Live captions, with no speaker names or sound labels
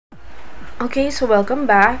Okay, so welcome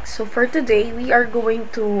back. So for today, we are going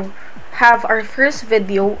to have our first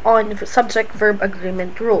video on subject-verb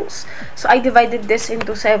agreement rules. So I divided this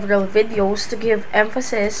into several videos to give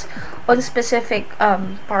emphasis on specific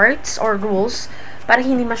parts or rules para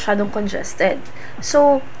hindi masyadong congested.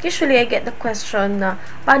 So usually I get the question na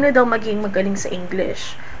paano daw maging magaling sa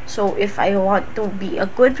English? So if I want to be a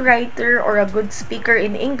good writer or a good speaker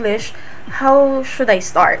in English, how should I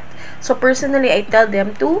start? So personally, I tell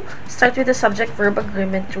them to start with the subject-verb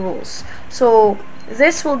agreement rules. So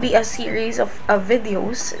this will be a series of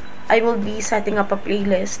videos. I will be setting up a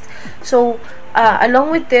playlist. So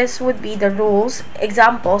along with this would be the rules,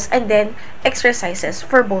 examples, and then exercises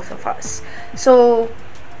for both of us. So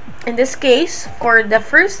in this case, for the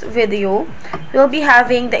first video, we'll be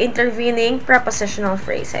having the intervening prepositional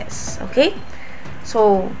phrases. Okay?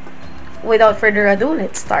 So without further ado,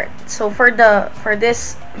 let's start. So for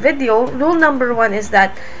this video, rule number 1 is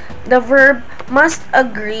that the verb must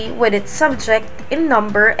agree with its subject in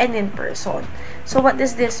number and in person. So what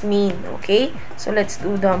does this mean? Okay, so let's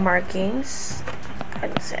do the markings.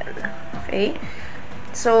 Cancel. Okay,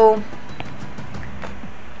 so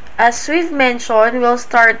as we've mentioned, we'll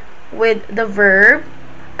start with the verb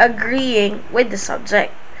agreeing with the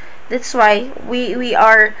subject. That's why we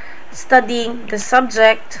are studying the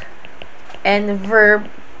subject and verb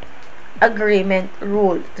agreement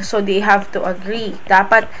rule. So they have to agree.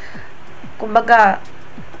 Dapat, kumbaga,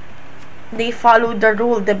 they follow the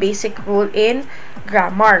rule, the basic rule in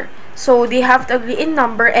grammar. So they have to agree in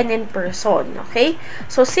number and in person. Okay?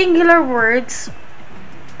 So singular words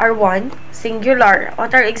are one. Singular.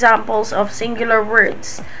 What are examples of singular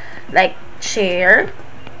words? Like chair,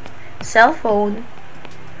 cell phone,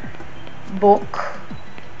 book,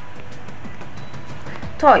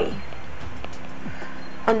 toy.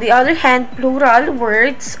 On the other hand, plural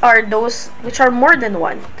words are those which are more than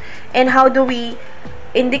one. And how do we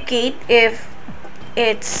indicate if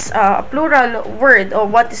it's a plural word, or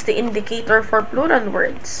what is the indicator for plural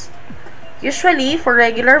words? Usually, for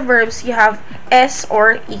regular verbs, you have S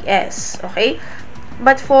or ES, okay?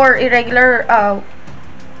 But for irregular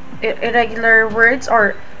words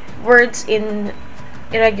or words in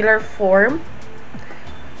irregular form,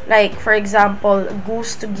 like for example,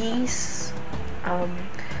 goose to geese,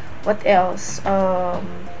 what else?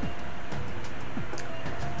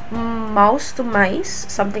 Mouse to mice,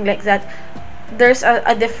 something like that. There's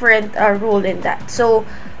a different rule in that. So,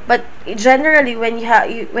 but generally, when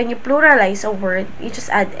you pluralize a word, you just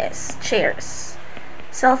add S. Chairs,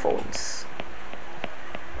 cell phones,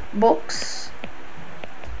 books,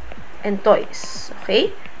 and toys.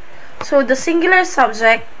 Okay? So the singular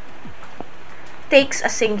subject takes a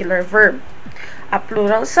singular verb. A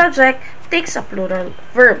plural subject takes a plural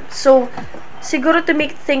verb. So, siguro to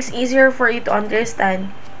make things easier for you to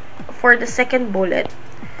understand, for the second bullet,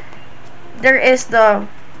 there is the,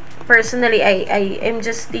 personally, I am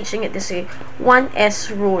just teaching it this way,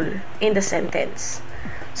 1S rule in the sentence.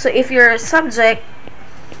 So, if your subject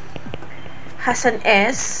has an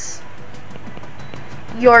S,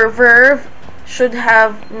 your verb should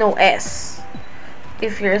have no S.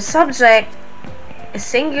 If your subject is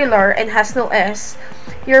singular and has no S,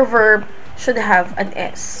 your verb should have an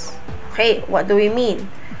S. Okay, what do we mean?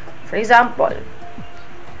 For example,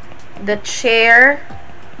 the chair,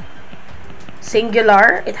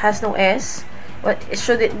 singular, it has no S. What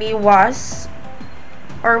should it be? Was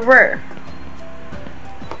or were?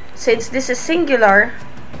 Since this is singular,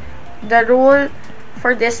 the rule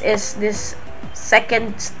for this is this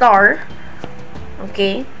second star.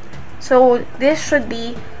 Okay, so this should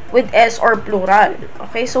be with S or plural.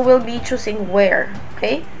 Okay, so we'll be choosing where.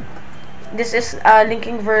 Okay, this is a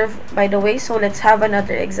linking verb, by the way. So let's have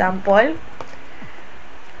another example.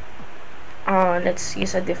 Let's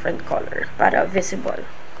use a different color para visible.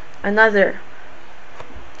 Another,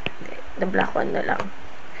 the black one na lang.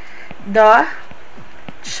 The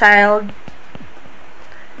child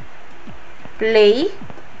play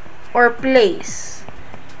or plays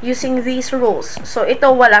using these rules. So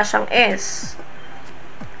ito wala siyang S.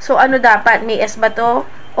 So ano dapat? May S ba to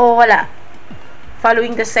o wala?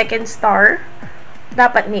 Following the second star,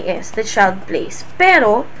 dapat may S. The child plays.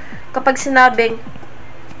 Pero kapag sinabing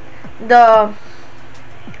the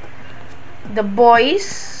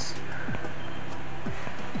boys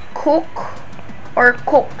cook or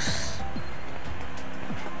cooks,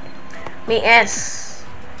 may S.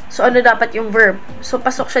 So ano dapat yung verb? So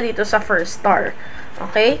pasok siya dito sa first star.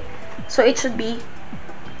 Okay? So it should be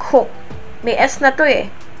cook. May S na to eh.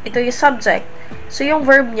 Ito yung subject. So yung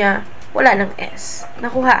verb niya wala ng S.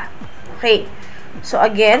 Nakuha. Okay. So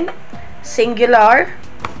again, singular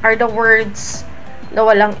are the words na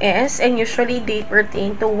walang S, and usually they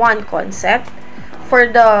pertain to one concept. For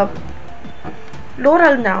the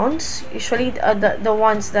plural nouns, usually the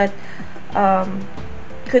ones that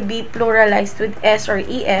could be pluralized with S or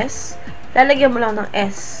ES, lalagyan mo lang ng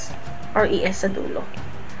S or ES sa dulo.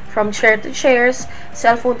 From chair to chairs,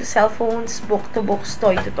 cellphone to cellphones, book to books,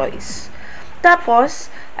 toy to toys. Tapos,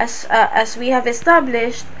 as we have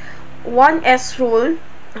established, 1S rule,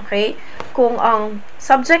 okay? Kung ang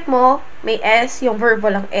subject mo may S, yung verb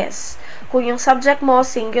walang S. Kung yung subject mo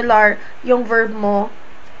singular, yung verb mo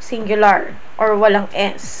singular or walang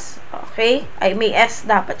S. Okay? Ay, may S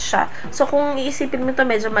dapat siya. So, kung iisipin mo ito,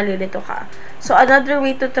 medyo malilito ka. So, another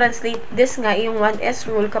way to translate this nga, yung 1S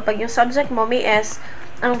rule, kapag yung subject mo may S,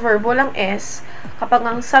 ang verb walang S. Kapag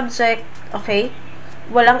ang subject, okay,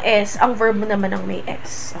 walang S, ang verb mo naman ang may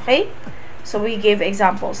S. Okay? So, we gave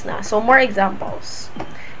examples na. So, more examples.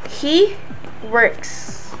 He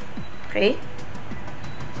works. Okay?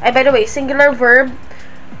 Ay, by the way, singular verb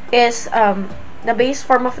is, the base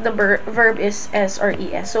form of the verb is S or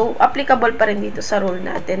ES. So, applicable pa rin dito sa rule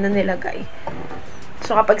natin na nilagay.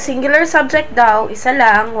 So, kapag singular subject daw, isa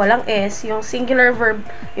lang, walang S, yung singular verb,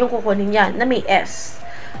 yung kukunin yan, na may S.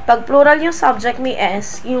 Pag plural yung subject, may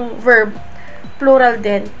S, yung verb, plural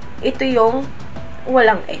din, ito yung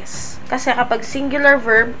walang S. Kasi kapag singular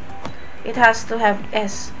verb, it has to have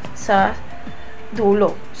S sa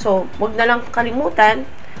dulo. So, wag na lang kalimutan,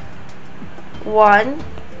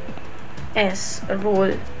 1S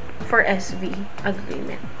rule for SV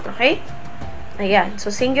agreement. Okay? Ayan. So,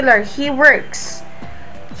 singular, he works.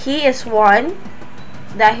 He is one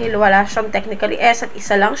dahil wala siyang technically S at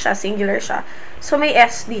isa lang siya, singular siya. So, may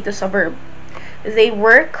S dito sa verb. They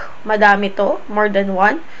work, madami to, more than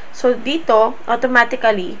one. So, dito,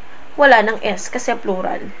 automatically, wala ng S kasi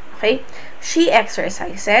plural. Okay? She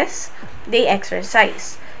exercises, they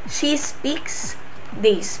exercise. She speaks,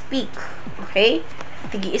 they speak. Okay?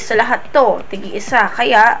 Tigi-isa lahat to. Tigi-isa.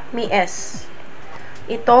 Kaya, may S.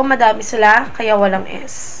 Ito, madami sila, kaya walang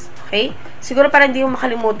S. Okay? Siguro para hindi mo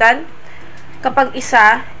makalimutan, kapag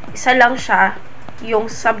isa lang siya, yung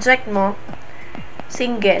subject mo,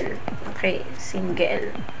 single. Okay?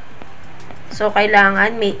 Single. So,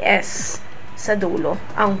 kailangan may S sa dulo,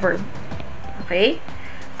 ang verb. Okay?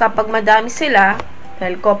 Kapag madami sila,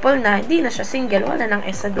 dahil couple na, hindi na siya single, wala nang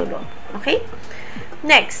S sa dulo. Okay?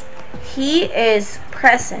 Next, he is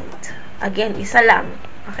present. Again, isa lang.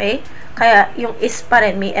 Okay? Kaya, yung is pa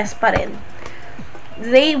rin, may S pa rin.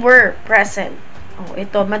 They were present. Oh,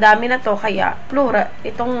 ito, madami na to, kaya plural.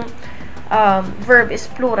 Itong verb is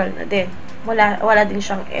plural na din. Wala din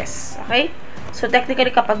siyang S. Okay? So, technically,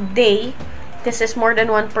 kapag they, this is more than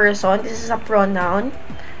one person. This is a pronoun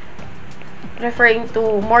referring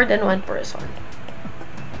to more than one person.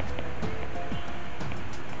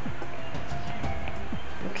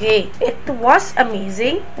 Okay. It was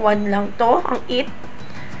amazing. One lang to, ang it.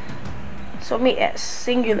 So, may S.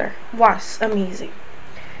 Singular. Was amazing.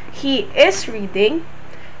 He is reading.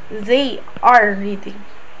 They are reading.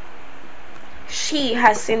 She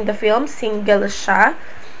has seen the film. Single siya.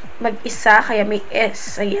 Mag-isa, kaya may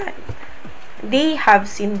S. Ayan. They have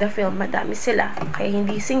seen the film. Madami sila. Kaya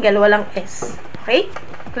hindi single, walang S. Okay?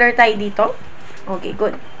 Clear tayo dito? Okay,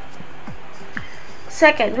 good.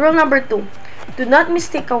 Second, rule number 2. Do not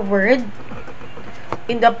mistake a word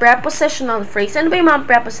in the prepositional phrase. Ano ba yung mga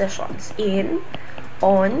prepositions? In,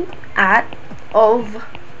 on, at, of,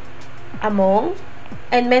 among,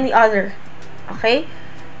 and many other. Okay?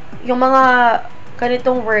 Yung mga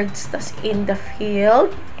ganitong words, tas in the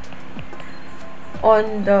field,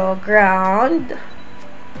 on the ground,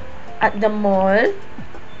 at the mall,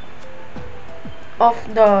 of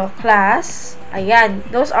the class. Ayan.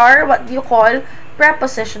 Those are what you call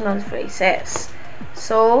prepositional phrases.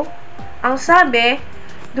 So, ang sabi,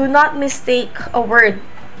 do not mistake a word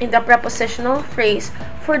in the prepositional phrase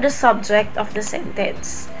for the subject of the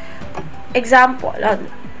sentence. Example,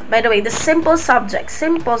 by the way, the simple subject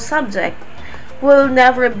will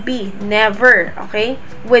never be, okay,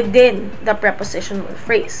 within the prepositional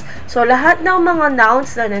phrase. So, lahat ng mga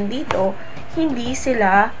nouns na nandito, hindi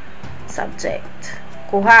sila subject.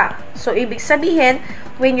 Kuha. So, ibig sabihin,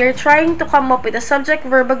 when you're trying to come up with a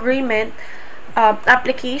subject-verb agreement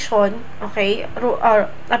application, okay,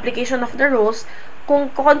 application of the rules, kung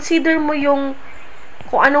consider mo yung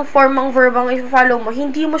kung anong form ng verb ang i-follow mo,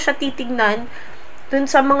 hindi mo siya titignan dun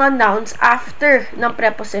sa mga nouns after ng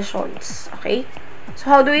prepositions. Okay?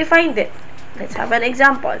 So, how do we find it? Let's have an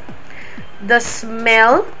example. The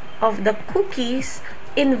smell of the cookies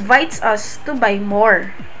invites us to buy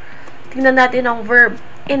more. Tingnan natin ang verb.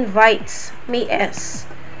 Invites. May S.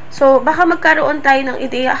 So, baka magkaroon tayo ng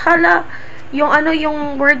ideya. Hala,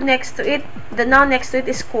 yung word next to it, the noun next to it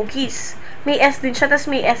is cookies. May S din siya, tas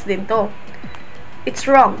may S din to. It's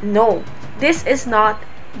wrong. No. This is not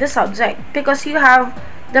the subject because you have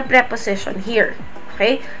the preposition here.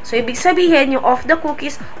 Okay? So, ibig sabihin, yung of the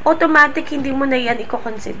cookies, automatic hindi mo na yan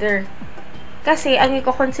i-consider. Kasi, ang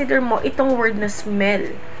i-consider mo, itong word na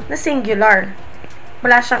smell, na singular.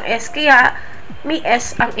 Wala siyang S, kaya may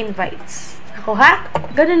S ang invites. Ako ha?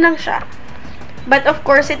 Ganun lang siya. But of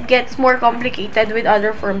course, it gets more complicated with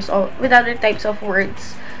other forms of, with other types of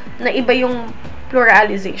words na iba yung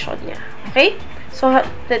pluralization niya. Okay? So,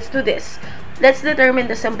 let's do this. Let's determine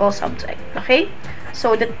the simple subject. Okay?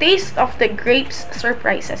 So, the taste of the grapes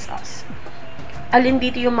surprises us. Alin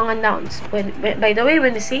dito yung mga nouns? By the way,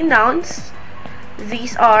 when we say nouns,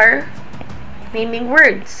 these are naming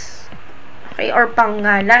words. Okay? Or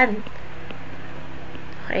pangalan.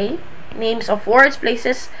 Okay? Names of words,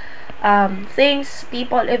 places, things,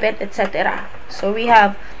 people, event, etc. So, we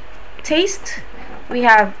have taste, we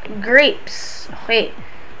have grapes. Okay.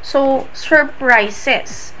 So,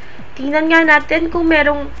 surprises. Tingnan nga natin kung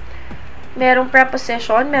merong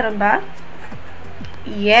preposition. Meron ba?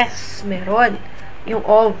 Yes, meron. Yung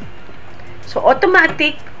of. So,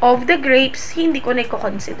 automatic, of the grapes, hindi ko na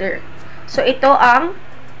i-consider. So, ito ang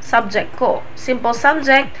subject ko. Simple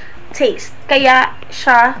subject, taste. Kaya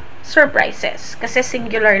siya surprises. Kasi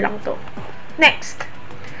singular lang to. Next.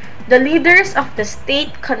 The leaders of the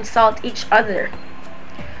state consult each other.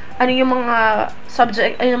 Ano yung mga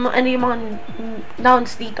subject, ano yung mga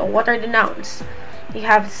nouns dito? What are the nouns? We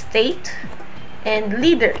have state and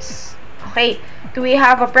leaders. Okay. Do we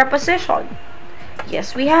have a preposition?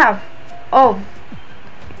 Yes, we have. Of.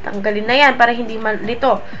 Tanggalin na yan para hindi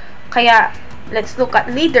malito. Kaya, let's look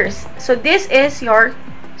at leaders. So, this is your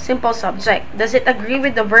simple subject. Does it agree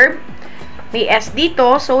with the verb? May S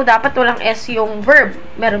dito, so dapat walang S yung verb.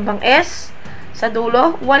 Meron bang S sa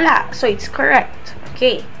dulo? Wala. So, it's correct.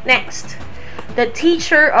 Okay, next. The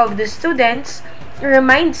teacher of the students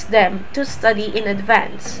reminds them to study in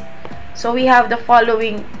advance. So, we have the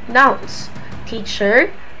following nouns. Teacher,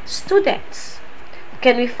 students.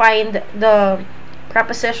 Can we find the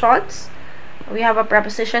prepositions? We have a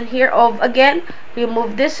preposition here of, again,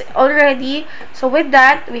 remove this already. So, with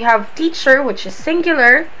that, we have teacher, which is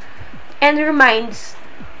singular, and reminds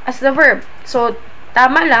as the verb. So,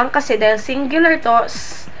 tama lang kasi dahil singular to,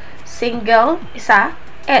 single, isa,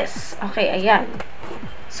 S. Okay, ayan.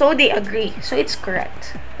 So, they agree. So, it's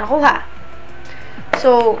correct. Nakuha.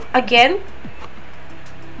 So, again,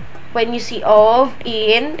 when you see of,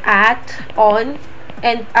 in, at, on,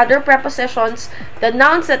 and other prepositions, the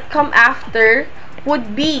nouns that come after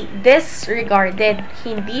would be disregarded.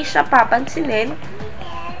 Hindi siya papansinin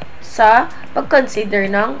sa pag-consider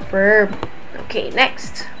ng verb. Okay,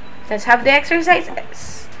 next. Let's have the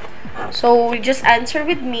exercises. So, just answer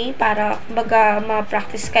with me para baga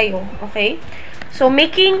ma-practice kayo. Okay? So,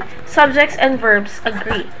 making subjects and verbs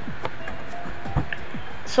agree.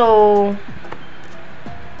 So,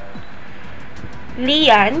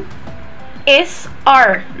 Lian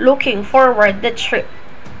are looking forward the trip.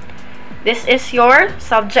 This is your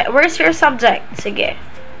subject. Where's your subject? Sige.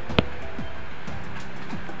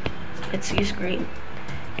 Let's use green.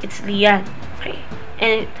 It's Lian. Okay.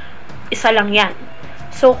 And isa lang yan.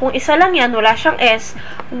 So, kung isa lang yan, wala siyang S,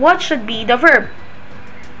 what should be the verb?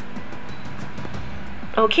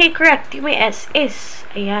 Okay, correct. Yung may S, is.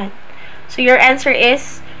 Ayan. So, your answer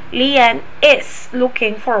is, Lian is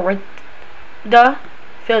looking forward the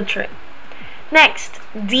field trip. Next,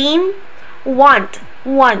 Dean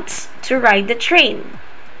wants to ride the train.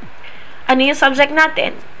 Ano yung subject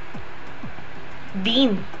natin?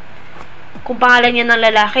 Dean. Kung pangalan niya ng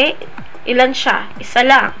lalaki, ilan siya? Isa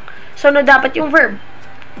lang. So, ano dapat yung verb?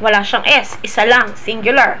 Wala siyang S. Isa lang.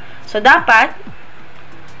 Singular. So, dapat,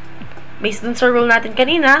 based dun sa rule natin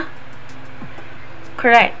kanina,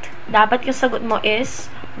 correct. Dapat yung sagot mo is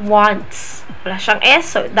wants. Wala siyang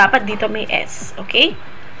S. So, dapat dito may S. Okay?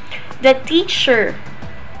 The teacher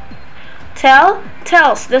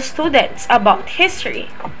tells the students about history.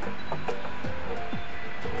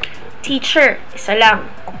 Teacher, isa lang.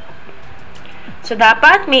 So,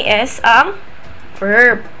 dapat may S ang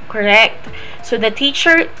verb. Correct. So, the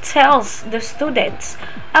teacher tells the students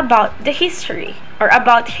about the history or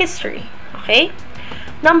about history. Okay?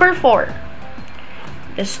 Number 4.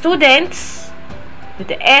 The students with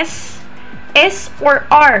the S or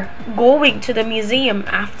are going to the museum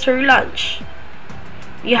after lunch.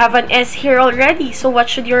 You have an S here already. So,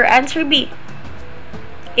 what should your answer be?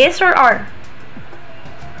 Is or are?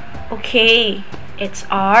 Okay. It's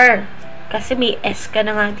are. Kasi may S ka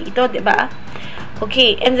na nga dito, diba?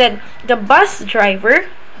 Okay. And then, the bus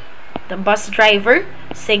driver The bus driver,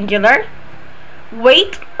 singular.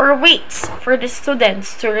 Wait or waits for the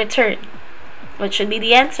students to return. What should be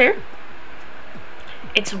the answer?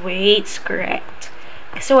 It's waits, correct.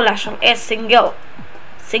 Kasi wala siyang S,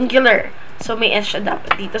 singular. So, may S siya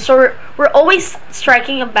dapat dito. So, we're always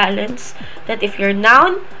striking a balance that if your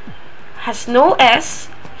noun has no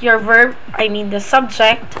S, your verb, the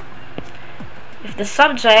subject, if the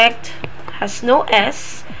subject has no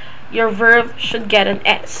S, your verb should get an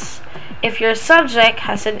S. If your subject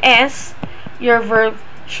has an S, your verb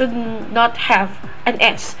should not have an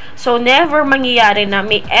S. So, never mangyayari na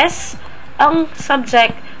may S ang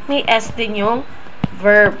subject, may S din yung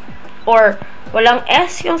verb. Or, walang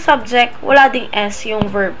S yung subject, wala ding S yung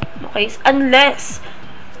verb. Okay? Unless,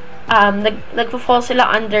 nagpo-fall sila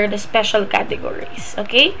under the special categories.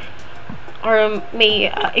 Okay? Or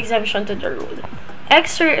may exemption to the rule.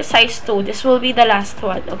 Exercise 2. This will be the last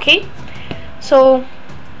one. Okay? So,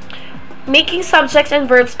 making subjects and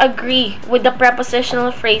verbs agree with the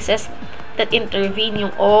prepositional phrases that intervene,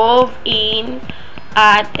 yung of, in,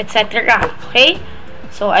 at, etc. Okay?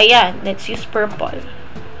 So, ayan. Let's use purple.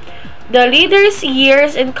 The leader's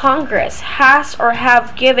years in Congress has or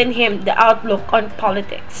have given him the outlook on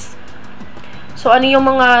politics. So, ano yung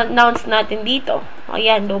mga nouns natin dito?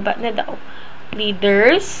 Ayan, lobat na daw.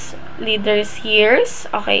 Leaders years.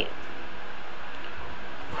 Okay.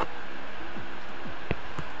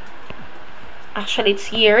 Actually,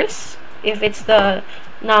 it's years. If it's the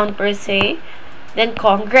noun per se. Then,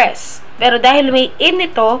 Congress. Pero dahil may in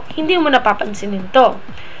ito, hindi mo napapansinin to.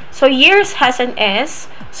 So, years has an S.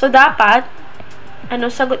 So, dapat, ano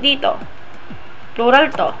sagot dito? Plural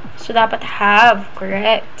to. So, dapat have.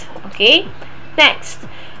 Correct. Okay? Next.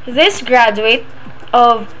 This graduate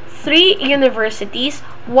of 3 universities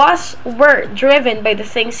were driven by the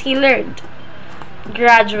things he learned.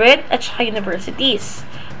 Graduate at saka universities.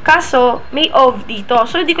 Kaso, may of dito.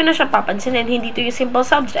 So, hindi ko na siya papansinin. Hindi to yung simple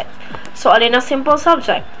subject. So, alin ang simple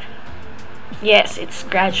subject? Yes, it's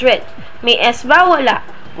graduate. May S ba? Wala.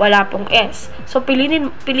 Wala pong S. So,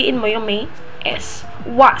 piliin mo yung may S.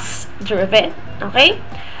 Was driven. Okay?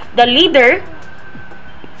 The leader,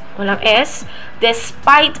 walang S,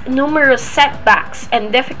 despite numerous setbacks and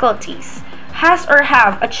difficulties, has or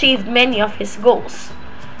have achieved many of his goals.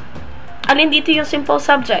 Alin dito yung simple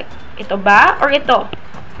subject? Ito ba or ito?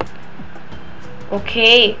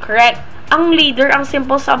 Okay, correct. Ang leader, ang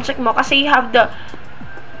simple subject mo kasi you have the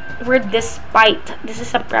word despite. This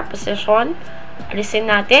is a preposition.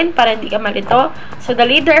 Alisin natin para hindi ka malito. So, the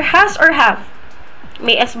leader has or have.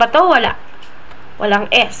 May S ba to? Wala.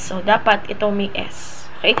 Walang S. So, dapat ito may S.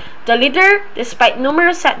 Okay? The leader, despite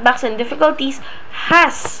numerous setbacks and difficulties,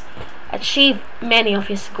 has achieved many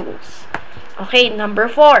of his goals. Okay,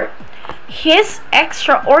 number 4. His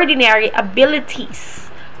extraordinary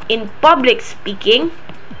abilities in public speaking.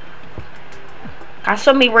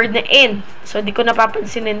 Kaso may word na in. So, di ko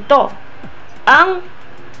napapansinin to. Ang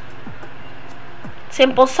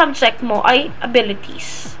simple subject mo ay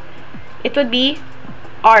abilities. It would be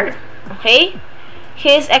are. Okay?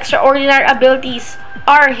 His extraordinary abilities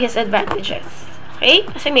are his advantages. Okay?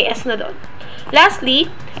 Kasi may S na doon.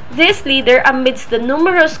 Lastly, this leader amidst the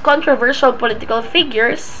numerous controversial political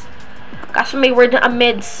figures, kaso may word na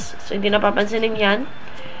amidst, so hindi napapansinin yan.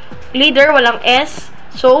 Leader, walang S,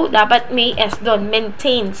 so dapat may S doon.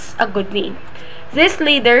 Maintains a good name. This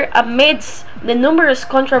leader, amidst the numerous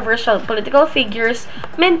controversial political figures,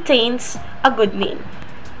 maintains a good name.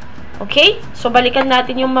 Okay? So, balikan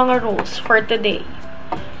natin yung mga rules for today.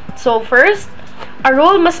 So, first, a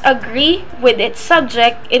rule must agree with its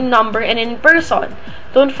subject in number and in person.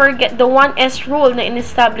 Don't forget the 1S rule na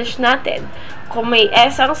in-establish natin. Kung may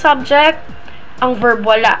S ang subject, ang verb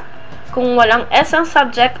wala. Kung walang S ang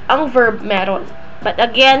subject, ang verb meron. But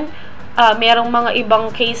again, merong mga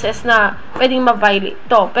ibang cases na pwedeng ma-violate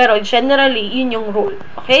to. Pero generally, yun yung rule.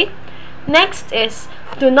 Okay? Next is,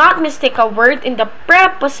 do not mistake a word in the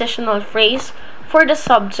prepositional phrase for the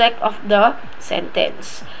subject of the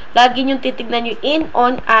sentence. Lagi nyo titignan yung in,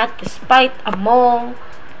 on, at, despite, among,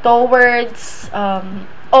 towards,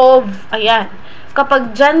 of, ayan.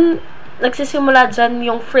 Kapag dyan, nagsisimula dyan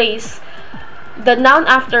yung phrase, the noun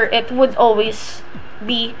after it would always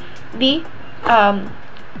be the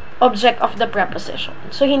object of the preposition.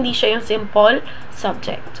 So, hindi siya yung simple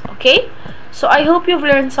subject. Okay? So, I hope you've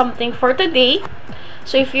learned something for today.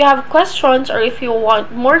 So, if you have questions or if you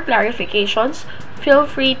want more clarifications, feel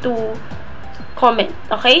free to comment.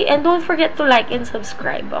 Okay? And don't forget to like and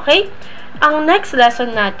subscribe. Okay? Ang next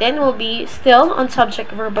lesson natin will be still on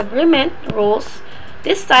subject-verb agreement rules.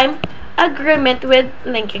 This time, agreement with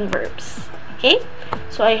linking verbs. Okay?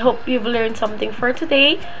 So I hope you've learned something for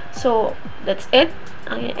today. So that's it,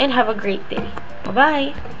 and have a great day.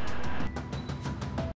 Bye-bye!